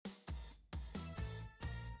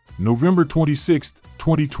November 26,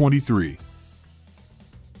 2023.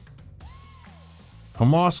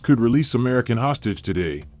 Hamas could release American hostage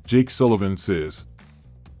today, Jake Sullivan says.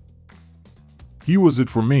 He was it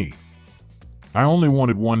for me. I only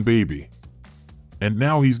wanted one baby. And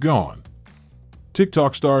now he's gone.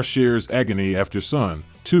 TikTok star shares agony after son,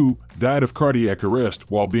 too, died of cardiac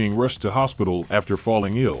arrest while being rushed to hospital after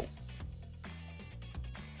falling ill.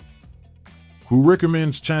 Who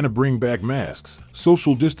recommends China bring back masks,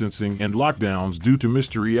 social distancing and lockdowns due to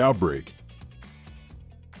mystery outbreak?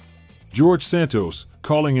 George Santos,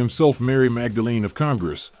 calling himself Mary Magdalene of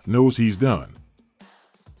Congress, knows he's done.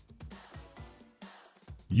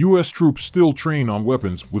 U.S. troops still train on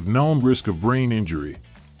weapons with known risk of brain injury.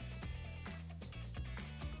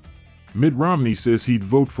 Mitt Romney says he'd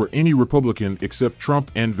vote for any Republican except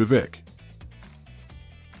Trump and Vivek.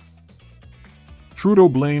 Trudeau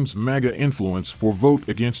blames MAGA influence for vote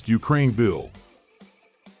against Ukraine bill.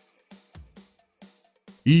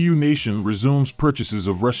 EU nation resumes purchases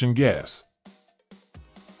of Russian gas.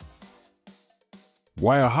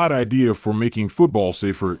 Why a hot idea for making football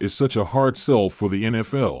safer is such a hard sell for the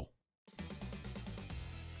NFL.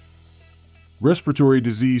 Respiratory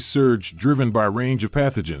disease surge driven by range of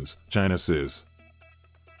pathogens, China says.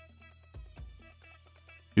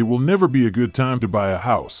 It will never be a good time to buy a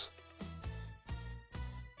house.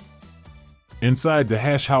 Inside the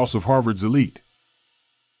hash house of Harvard's elite.